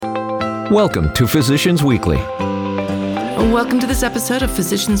Welcome to Physicians Weekly. Welcome to this episode of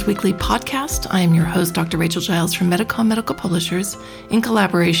Physicians Weekly podcast. I am your host, Dr. Rachel Giles from Medicom Medical Publishers, in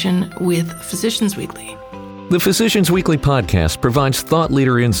collaboration with Physicians Weekly. The Physicians Weekly podcast provides thought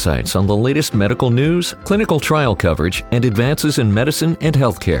leader insights on the latest medical news, clinical trial coverage, and advances in medicine and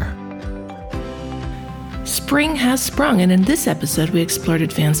healthcare. Spring has sprung, and in this episode we explored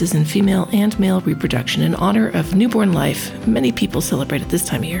advances in female and male reproduction in honor of newborn life. Many people celebrate it this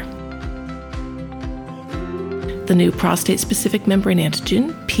time of year. The new prostate-specific membrane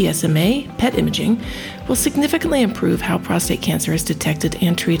antigen, PSMA, PET imaging, will significantly improve how prostate cancer is detected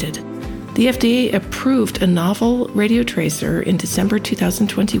and treated. The FDA approved a novel radiotracer in December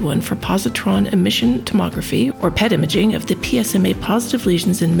 2021 for positron emission tomography, or PET imaging, of the PSMA-positive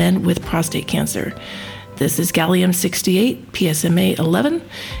lesions in men with prostate cancer. This is gallium-68, PSMA-11.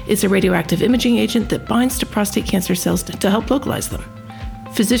 It's a radioactive imaging agent that binds to prostate cancer cells to help localize them.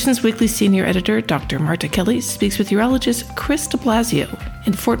 Physicians Weekly senior editor Dr. Marta Kelly speaks with urologist Chris de Blasio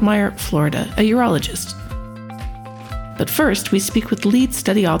in Fort Myers, Florida, a urologist. But first, we speak with lead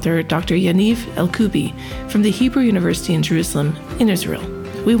study author Dr. Yaniv Elkoubi from the Hebrew University in Jerusalem, in Israel.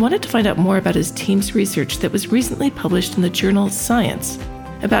 We wanted to find out more about his team's research that was recently published in the journal Science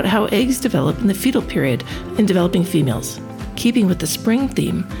about how eggs develop in the fetal period in developing females. Keeping with the spring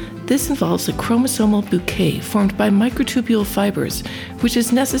theme, this involves a chromosomal bouquet formed by microtubule fibers, which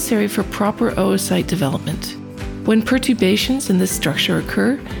is necessary for proper oocyte development. When perturbations in this structure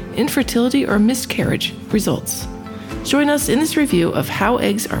occur, infertility or miscarriage results. Join us in this review of how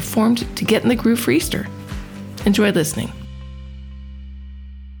eggs are formed to get in the groove for Easter. Enjoy listening.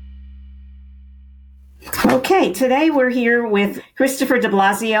 Okay, today we're here with Christopher de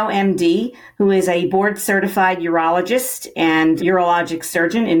Blasio, MD, who is a board-certified urologist and urologic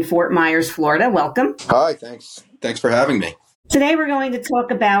surgeon in Fort Myers, Florida. Welcome. Hi, thanks. Thanks for having me. Today we're going to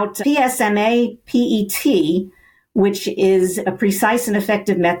talk about PSMA PET, which is a precise and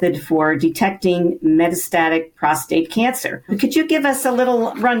effective method for detecting metastatic prostate cancer. Could you give us a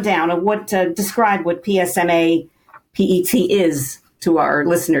little rundown of describe what PSMA PET is to our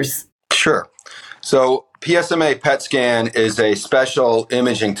listeners? Sure. So PSMA PET scan is a special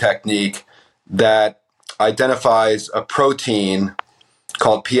imaging technique that identifies a protein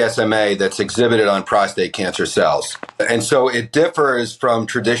called PSMA that's exhibited on prostate cancer cells. And so it differs from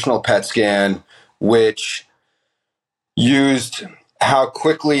traditional PET scan, which used how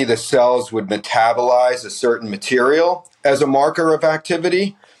quickly the cells would metabolize a certain material as a marker of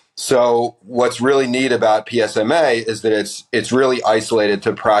activity. So what's really neat about PSMA is that it's really isolated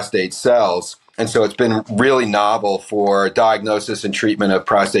to prostate cells. And so it's been really novel for diagnosis and treatment of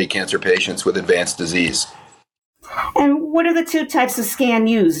prostate cancer patients with advanced disease. And what are the two types of scan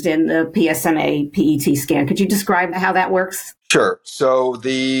used in the PSMA PET scan? Could you describe how that works? Sure. So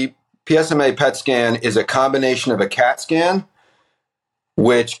the PSMA PET scan is a combination of a CAT scan,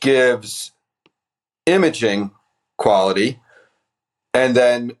 which gives imaging quality, and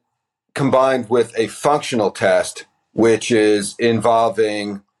then combined with a functional test, which is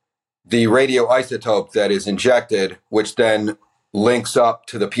involving the radioisotope that is injected, which then links up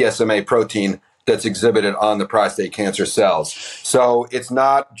to the PSMA protein that's exhibited on the prostate cancer cells. So it's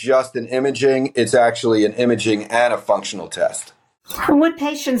not just an imaging, it's actually an imaging and a functional test. And what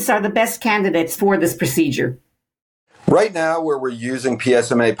patients are the best candidates for this procedure? Right now, where we're using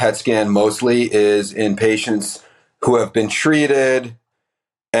PSMA PET scan mostly is in patients who have been treated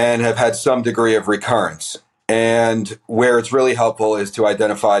and have had some degree of recurrence. And where it's really helpful is to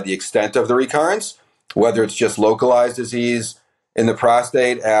identify the extent of the recurrence, whether it's just localized disease in the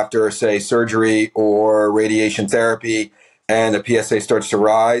prostate after, say, surgery or radiation therapy, and the PSA starts to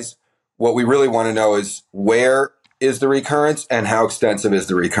rise. What we really want to know is where is the recurrence and how extensive is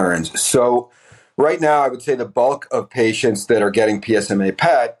the recurrence. So right now, I would say the bulk of patients that are getting PSMA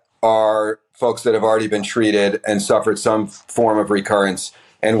PET are folks that have already been treated and suffered some form of recurrence,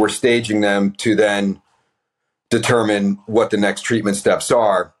 and we're staging them to then determine what the next treatment steps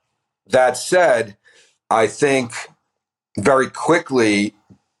are. That said, I think very quickly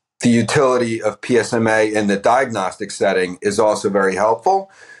the utility of PSMA in the diagnostic setting is also very helpful.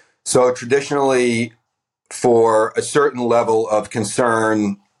 So traditionally, for a certain level of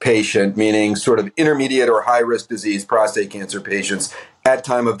concern patient, meaning sort of intermediate or high-risk disease prostate cancer patients at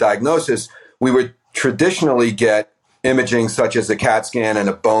time of diagnosis, we would traditionally get imaging such as a CAT scan and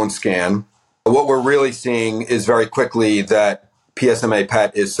a bone scan. What we're really seeing is very quickly that PSMA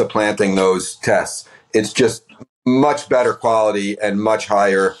PET is supplanting those tests. It's just much better quality and much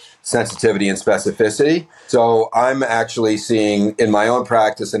higher sensitivity and specificity. So I'm actually seeing in my own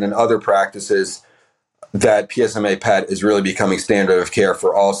practice and in other practices that PSMA PET is really becoming standard of care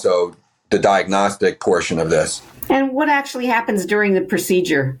for also the diagnostic portion of this. And what actually happens during the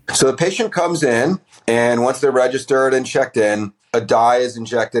procedure? So the patient comes in, and once they're registered and checked in, a dye is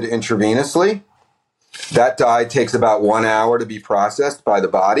injected intravenously. That dye takes about 1 hour to be processed by the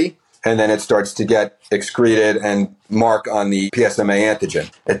body, and then it starts to get excreted and mark on the PSMA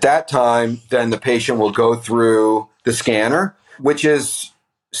antigen. At that time, then the patient will go through the scanner, which is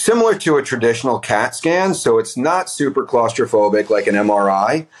similar to a traditional CAT scan, so it's not super claustrophobic like an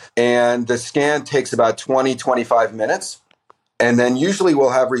MRI. And the scan takes about 20-25 minutes, and then usually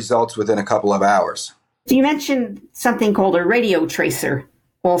we'll have results within a couple of hours. You mentioned something called a radio tracer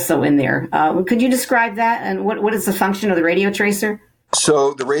also in there. Could you describe that, and what is the function of the radio tracer?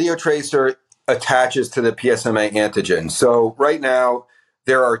 So the radio tracer attaches to the PSMA antigen. So right now,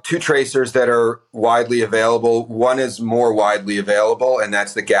 there are two tracers that are widely available. One is more widely available, and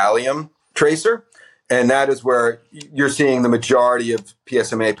that's the gallium tracer. And that is where you're seeing the majority of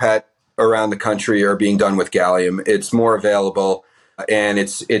PSMA PET around the country are being done with gallium. It's more available, and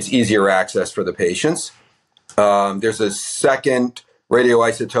it's easier access for the patients. There's a second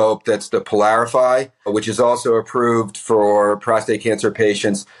radioisotope that's the Polarify, which is also approved for prostate cancer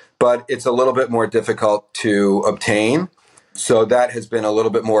patients, but it's a little bit more difficult to obtain. So that has been a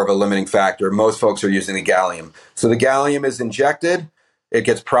little bit more of a limiting factor. Most folks are using the gallium. So the gallium is injected, it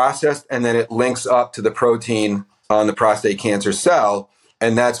gets processed, and then it links up to the protein on the prostate cancer cell.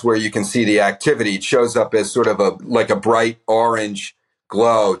 And that's where you can see the activity. It shows up as sort of like a bright orange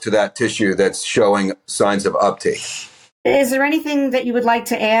glow to that tissue that's showing signs of uptake. Is there anything that you would like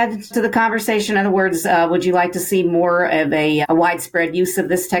to add to the conversation? In other words, would you like to see more of a widespread use of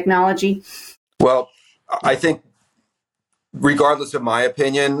this technology? Well, I think regardless of my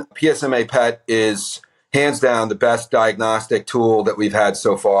opinion, PSMA PET is hands down the best diagnostic tool that we've had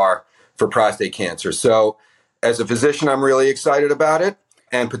so far for prostate cancer. So as a physician, I'm really excited about it.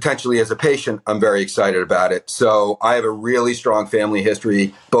 And potentially as a patient, I'm very excited about it. So I have a really strong family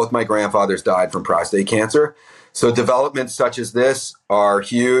history. Both my grandfathers died from prostate cancer. So developments such as this are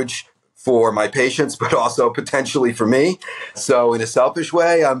huge for my patients, but also potentially for me. So in a selfish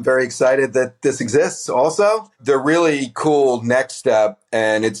way, I'm very excited that this exists also. The really cool next step,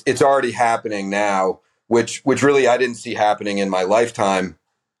 and it's already happening now, which really I didn't see happening in my lifetime,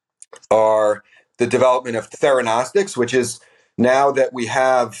 are the development of theranostics, which is now that we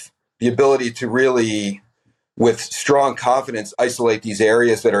have the ability to really, with strong confidence, isolate these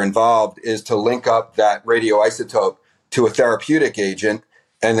areas that are involved, is to link up that radioisotope to a therapeutic agent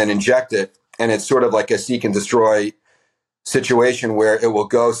and then inject it. And it's sort of like a seek and destroy situation where it will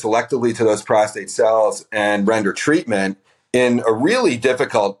go selectively to those prostate cells and render treatment in a really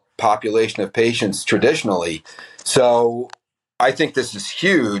difficult population of patients traditionally. So I think this is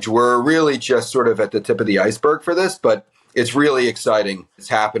huge. We're really just sort of at the tip of the iceberg for this, but it's really exciting. It's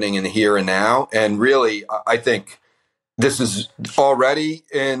happening in the here and now. And really, I think this is already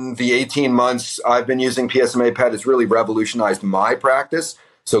in the 18 months I've been using PSMA PET has really revolutionized my practice.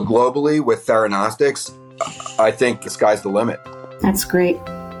 So globally with theranostics, I think the sky's the limit. That's great.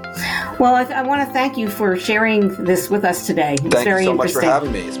 Well, I want to thank you for sharing this with us today. It's Thank very you so much interesting. for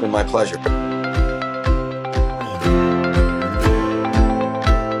having me. It's been my pleasure.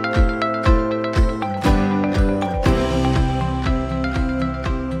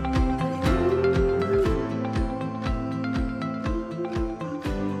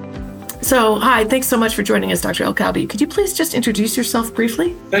 So, hi, thanks so much for joining us, Dr. El-Koubi. Could you please just introduce yourself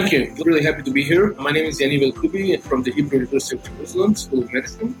briefly? Thank you. I'm really happy to be here. My name is Yaniv El-Koubi from the Hebrew University of Jerusalem School of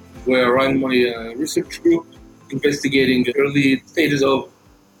Medicine, where I run my research group investigating early stages of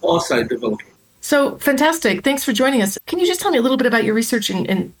oocyte development. So, fantastic. Thanks for joining us. Can you just tell me a little bit about your research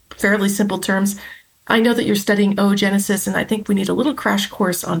in fairly simple terms? I know that you're studying oogenesis, and I think we need a little crash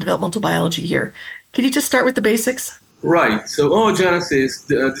course on developmental biology here. Can you just start with the basics? Right. So oogenesis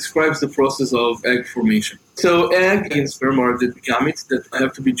describes the process of egg formation. So egg and sperm are the gametes that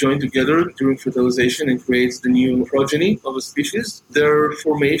have to be joined together during fertilization and creates the new progeny of a species. Their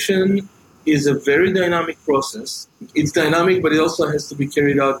formation is a very dynamic process. It's dynamic, but it also has to be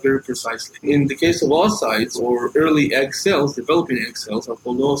carried out very precisely. In the case of oocytes, or early egg cells, developing egg cells are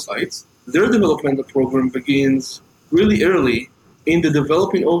called oocytes. Their developmental program begins really early in the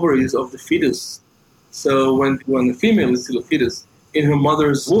developing ovaries of the fetus. So when the female is still a fetus in her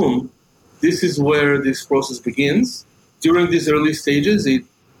mother's womb, this is where this process begins. During these early stages, it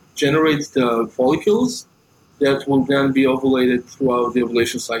generates the follicles that will then be ovulated throughout the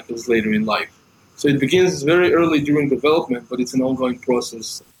ovulation cycles later in life. So it begins very early during development, but it's an ongoing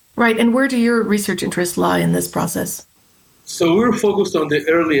process. Right, and where do your research interests lie in this process? So we're focused on the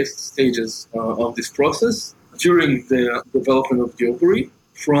earliest stages of this process during the development of the ovary,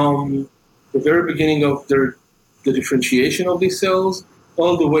 from the very beginning of the differentiation of these cells,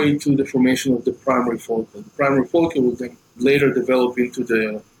 all the way to the formation of the primary follicle. The primary follicle will then later develop into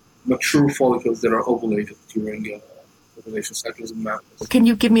the mature follicles that are ovulated during ovulation cycles in mammals. Can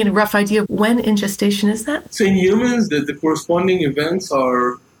you give me a rough idea of when in gestation is that? So in humans, the corresponding events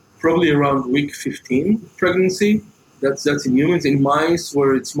are probably around week 15 pregnancy. That's in humans. In mice,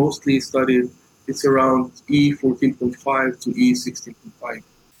 where it's mostly studied, it's around E14.5 to E16.5.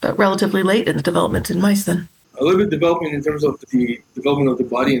 But relatively late in the development in mice then. A little bit development in terms of the development of the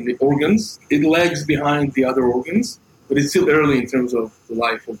body and the organs. It lags behind the other organs, but it's still early in terms of the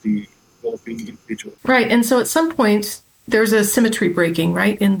life of the developing individual. Right, and so at some point, there's a symmetry breaking,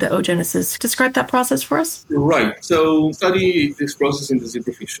 right, in the oogenesis. Describe that process for us. Right. So study this process in the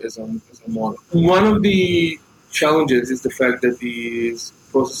zebrafish as a model. One of the challenges is the fact that these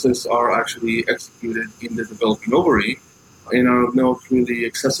processes are actually executed in the developing ovary and are not really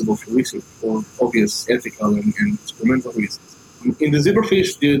accessible for research for obvious ethical and experimental reasons. In the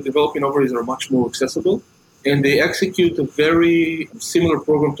zebrafish, the developing ovaries are much more accessible, and they execute a very similar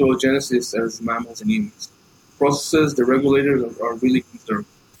program to oogenesis as mammals and humans. Processes, the regulators are really conserved.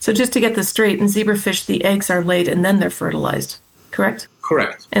 So just to get this straight, in zebrafish, the eggs are laid and then they're fertilized, correct?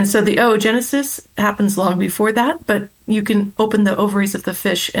 Correct. And so the oogenesis happens long before that, but you can open the ovaries of the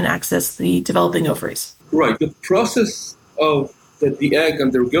fish and access the developing ovaries. Right. The process that the egg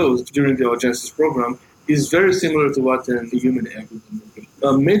undergoes during the oogenesis program is very similar to what a human egg would undergo.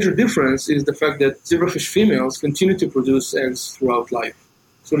 A major difference is the fact that zebrafish females continue to produce eggs throughout life.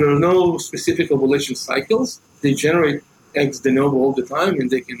 So there are no specific ovulation cycles. They generate eggs de novo all the time,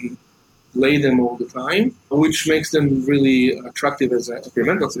 and they can lay them all the time, which makes them really attractive as an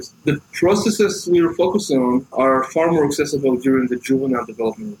experimental system. The processes we are focusing on are far more accessible during the juvenile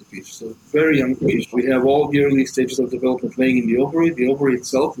development of the fish. So very young fish. We have all the early stages of development laying in the ovary. The ovary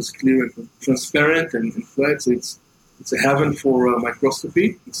itself is clear and transparent and flat, so it's a heaven for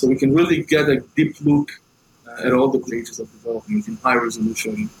microscopy. So we can really get a deep look at all the stages of development in high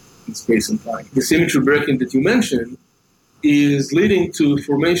resolution in space and time. The symmetry breaking that you mentioned is leading to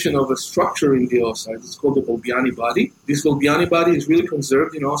formation of a structure in the oocytes. It's called the Volbiani body. This Volbiani body is really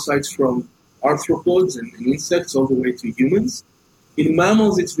conserved in oocytes from arthropods and insects all the way to humans. In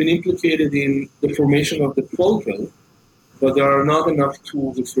mammals, it's been implicated in the formation of the follicle, but there are not enough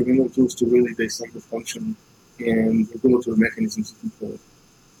tools, experimental tools, to really dissect the function and regulatory mechanisms to control it.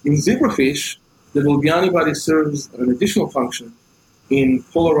 In zebrafish, the Volbiani body serves an additional function in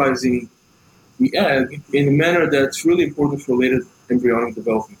polarizing the egg in a manner that's really important for later embryonic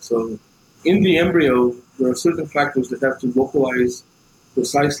development. So in the embryo, there are certain factors that have to localize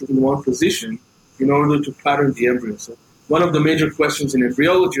precisely in one position in order to pattern the embryo. So one of the major questions in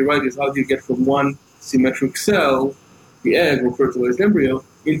embryology, right, is how do you get from one symmetric cell, the egg or fertilized embryo,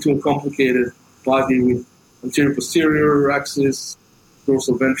 into a complicated body with anterior-posterior axis,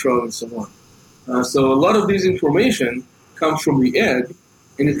 dorsal-ventral, and so on. So a lot of this information comes from the egg,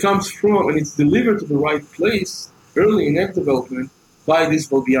 and it's delivered to the right place early in egg development by this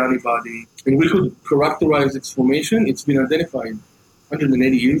Volbiani body. And we could characterize its formation. It's been identified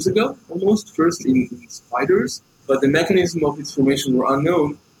 180 years ago, almost, first in spiders, but the mechanism of its formation were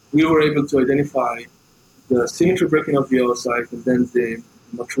unknown. We were able to identify the symmetry breaking of the oocyte and then the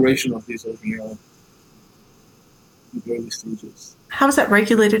maturation of these organelles in the early stages. How is that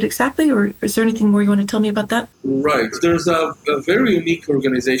regulated exactly, or is there anything more you want to tell me about that? Right. There's a very unique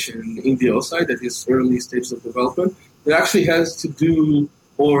organization in the oocyte at its early stages of development that actually has to do,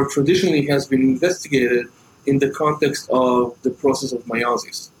 or traditionally has been investigated in the context of the process of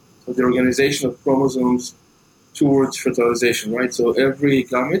meiosis. So the organization of chromosomes towards fertilization, right? So every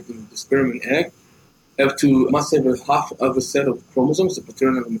gamete in the sperm and egg must have a half of a set of chromosomes, the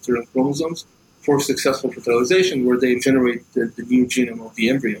paternal and maternal chromosomes, for successful fertilization, where they generate the new genome of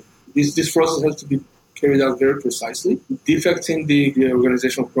the embryo. This process has to be carried out very precisely. Defects in the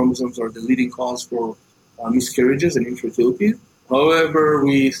organizational chromosomes are the leading cause for miscarriages and infertility. However,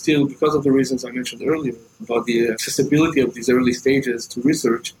 we still, because of the reasons I mentioned earlier about the accessibility of these early stages to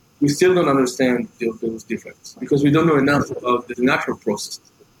research, we still don't understand those defects because we don't know enough about the natural process.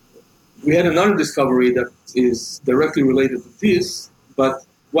 We had another discovery that is directly related to this, but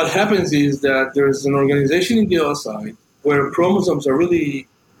what happens is that there's an organization in the oocyte where chromosomes are really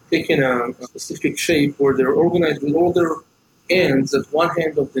taking a specific shape where they're organized with all their ends at one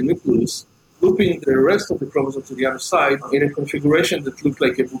end of the nucleus, looping the rest of the chromosome to the other side in a configuration that looks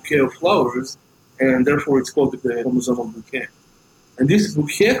like a bouquet of flowers, and therefore it's called the chromosomal bouquet. And this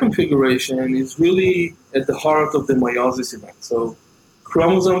bouquet configuration is really at the heart of the meiosis event. So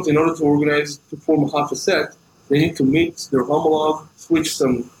chromosomes, in order to organize to form half a set, they need to meet their homologue, switch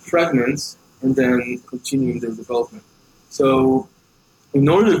some fragments, and then continuing their development. So in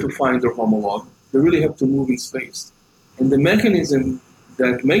order to find their homologue, they really have to move in space. And the mechanism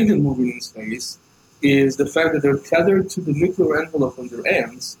that makes them move in space is the fact that they're tethered to the nuclear envelope on their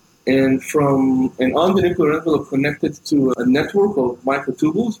ends, and on the nuclear envelope connected to a network of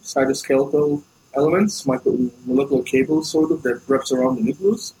microtubules, cytoskeletal elements, molecular cables sort of, that wraps around the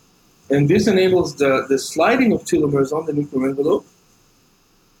nucleus. And this enables the sliding of telomeres on the nuclear envelope,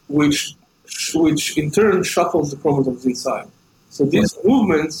 which in turn shuffles the chromosomes inside. So these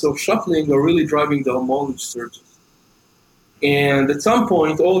movements of shuffling are really driving the homology surges. And at some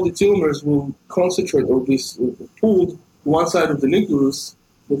point, all the telomeres will concentrate or be pulled to one side of the nucleus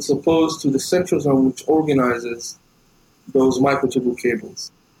that's opposed to the centrosome, which organizes those microtubule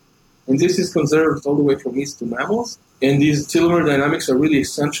cables. And this is conserved all the way from yeast to mammals. And these telomere dynamics are really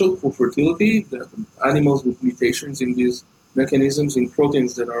essential for fertility. The animals with mutations in these mechanisms, in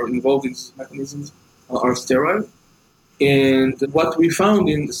proteins that are involved in these mechanisms, are sterile. And what we found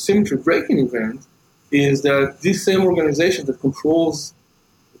in the symmetry breaking event is that this same organization that controls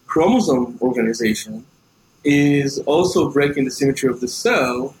chromosome organization is also breaking the symmetry of the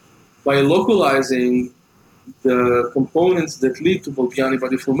cell by localizing the components that lead to bulky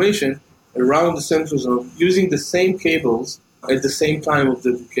antibody formation around the centrosome using the same cables at the same time of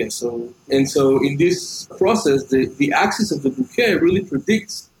the bouquet. So in this process, the axis of the bouquet really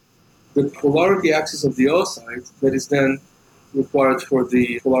predicts the polarity axis of the oocyte that is then required for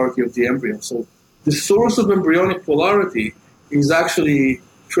the polarity of the embryo. So the source of embryonic polarity is actually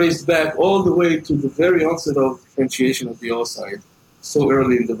traced back all the way to the very onset of differentiation of the oocyte, so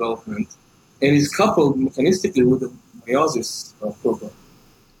early in development, and is coupled mechanistically with the meiosis program.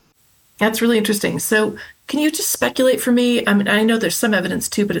 That's really interesting. So can you just speculate for me? I mean, I know there's some evidence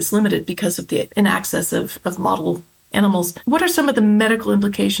too, but it's limited because of the inaccess of model animals. What are some of the medical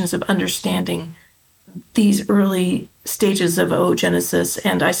implications of understanding these early stages of oogenesis?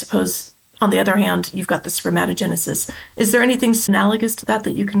 And I suppose, on the other hand, you've got the spermatogenesis. Is there anything analogous to that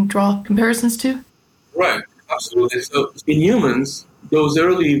you can draw comparisons to? Right, absolutely. So in humans, those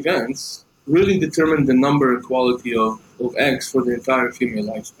early events really determine the number and quality of eggs for the entire female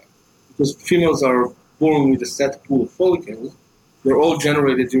lifespan. Because females are born with a set pool of follicles, they're all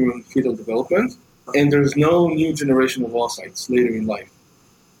generated during fetal development, and there's no new generation of oocytes later in life.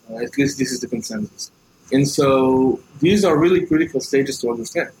 At least this is the consensus. And so these are really critical stages to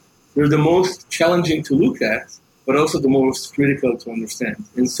understand. They're the most challenging to look at, but also the most critical to understand.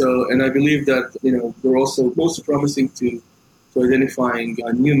 And I believe that, they're also most promising to identifying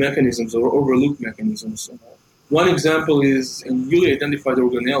new mechanisms or overlooked mechanisms. One example is a newly identified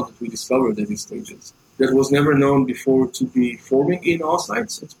organelle that we discovered at these stages that was never known before to be forming in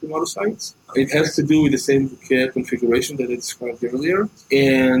oocytes and spermatocytes. It has to do with the same bouquet configuration that I described earlier.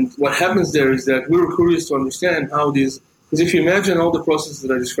 And what happens there is that we were curious to understand how these, because if you imagine all the processes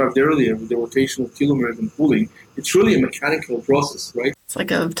that I described earlier with the rotation of telomeres and pooling, it's really a mechanical process, right? It's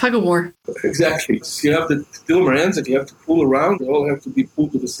like a tug of war. Exactly. So you have the telomere ends that you have to pull around. They all have to be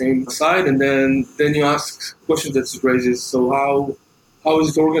pulled to the same side. And then you ask questions that raises, so how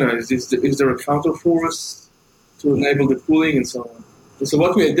is it organized? Is there a counterforce to enable the pooling and so on? And so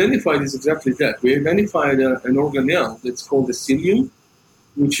what we identified is exactly that. We identified an organelle that's called the cilium,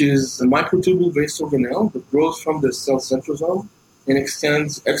 which is a microtubule-based organelle that grows from the cell centrosome and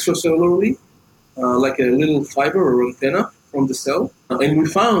extends extracellularly, like a little fiber or antenna from the cell. And we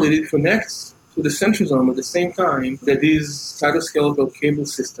found that it connects to the centrosome at the same time that this cytoskeletal cable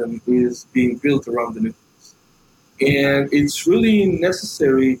system is being built around the nucleus. And it's really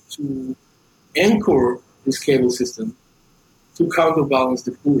necessary to anchor this cable system to counterbalance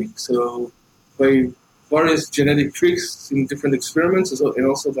the pooling. So by various genetic tricks in different experiments, and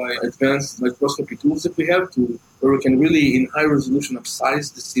also by advanced microscopy tools that we have, where we can really, in high resolution,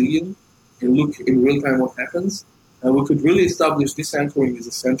 upsize the cilium and look in real time what happens, we could really establish this anchoring is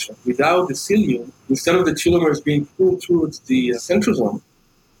essential. Without the cilium, instead of the telomeres being pulled towards the centrosome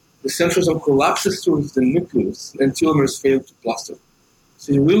collapses towards the nucleus and telomeres fail to cluster.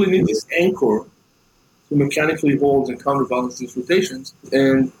 So you really need this anchor to mechanically hold and counterbalance these rotations.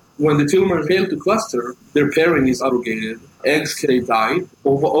 And when the telomeres fail to cluster, their pairing is abrogated. Eggs can die,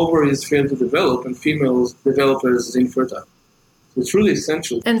 ovaries fail to develop, and females develop as infertile. So it's really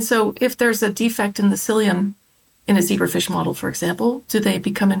essential. And so if there's a defect in the cilium, in a zebrafish model, for example, do they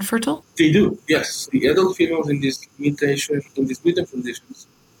become infertile? They do, yes. The adult females in these mutant conditions,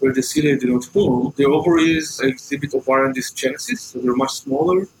 where the cilia do not form, the ovaries exhibit ovarian dysgenesis, so they're much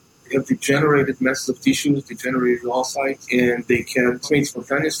smaller. They have degenerated masses of tissues, degenerated oocytes, and they can mate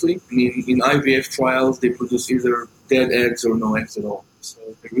spontaneously. In IVF trials, they produce either dead eggs or no eggs at all. So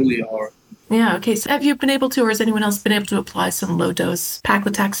they really are. Yeah, okay. So have you been able to, or has anyone else been able to apply some low-dose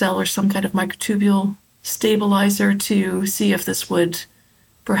paclitaxel or some kind of microtubule stabilizer to see if this would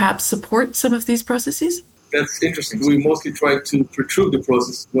perhaps support some of these processes? That's interesting. We mostly tried to perturb the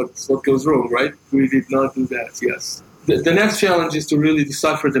process, what goes wrong, right? We did not do that, yes. The next challenge is to really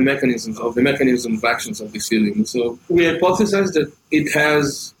decipher the mechanism of actions of the cilium. So we hypothesize that it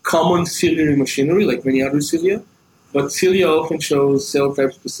has common ciliary machinery, like many other cilia, but cilia often shows cell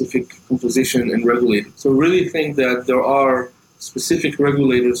type specific composition and regulators. So we really think that there are specific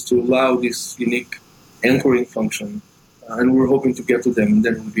regulators to allow this unique anchoring function, and we're hoping to get to them, and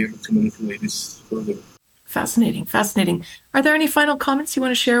then we'll be able to manipulate this further. Fascinating. Are there any final comments you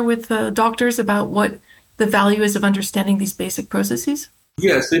want to share with doctors about what the value is of understanding these basic processes?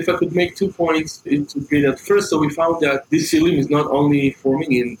 Yes, if I could make 2 points, it would be that first, so we found that this cilium is not only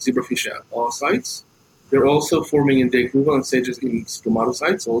forming in zebrafish oocytes, they're also forming in the equivalent stages in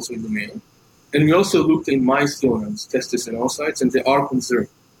spermatocytes, also in the male. And we also looked in mice gonads, testis and oocytes, and they are conserved.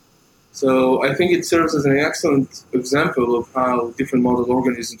 So I think it serves as an excellent example of how different model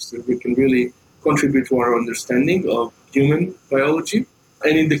organisms we can really contribute to our understanding of human biology.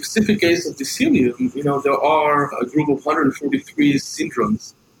 And in the specific case of the cilium, there are a group of 143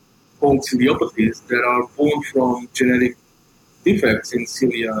 syndromes called ciliopathies that are born from genetic defects in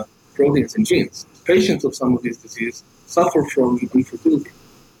cilia proteins and genes. Patients of some of these diseases suffer from infertility.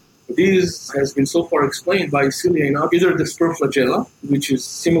 This has been so far explained by cilia in either the sperm flagella, which is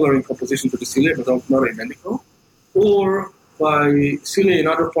similar in composition to the cilia but not identical, or by cilia in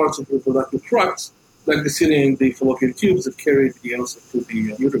other parts of the reproductive tract, like the cilia in the fallopian tubes that carry the oocyte to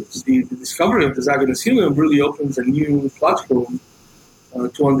the uterus. The discovery of the zygote cilium really opens a new platform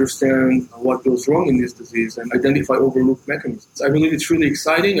to understand what goes wrong in this disease and identify overlooked mechanisms. I believe it's really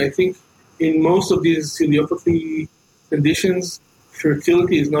exciting. I think in most of these ciliopathy conditions,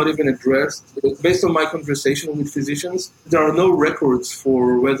 fertility is not even addressed. Based on my conversation with physicians, there are no records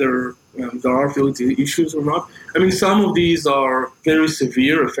for whether there are fertility issues or not. I mean, some of these are very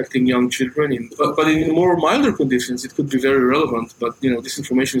severe, affecting young children, but in more milder conditions, it could be very relevant. But, this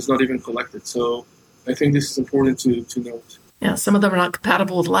information is not even collected. So I think this is important to note. Yeah, some of them are not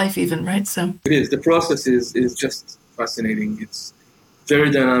compatible with life even, right? So it is. The process is just fascinating. It's very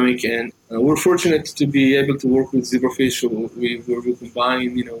dynamic, and we're fortunate to be able to work with zebrafish where we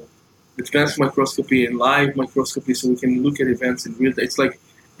combine, advanced microscopy and live microscopy, so we can look at events in real time.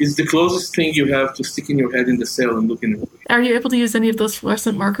 It's the closest thing you have to sticking your head in the cell and looking at it. Are you able to use any of those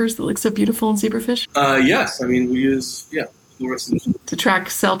fluorescent markers that look so beautiful in zebrafish? Yes. I mean, we use, fluorescent. To track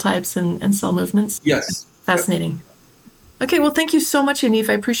cell types and cell movements? Yes. Fascinating. Okay, well, thank you so much, Yaniv.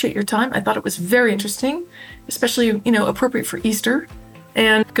 I appreciate your time. I thought it was very interesting, especially, appropriate for Easter.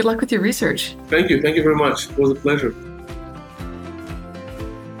 And good luck with your research. Thank you. Thank you very much. It was a pleasure.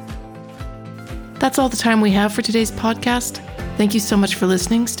 That's all the time we have for today's podcast. Thank you so much for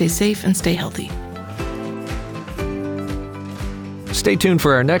listening. Stay safe and stay healthy. Stay tuned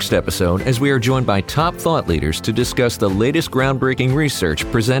for our next episode as we are joined by top thought leaders to discuss the latest groundbreaking research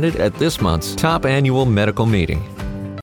presented at this month's top annual medical meeting.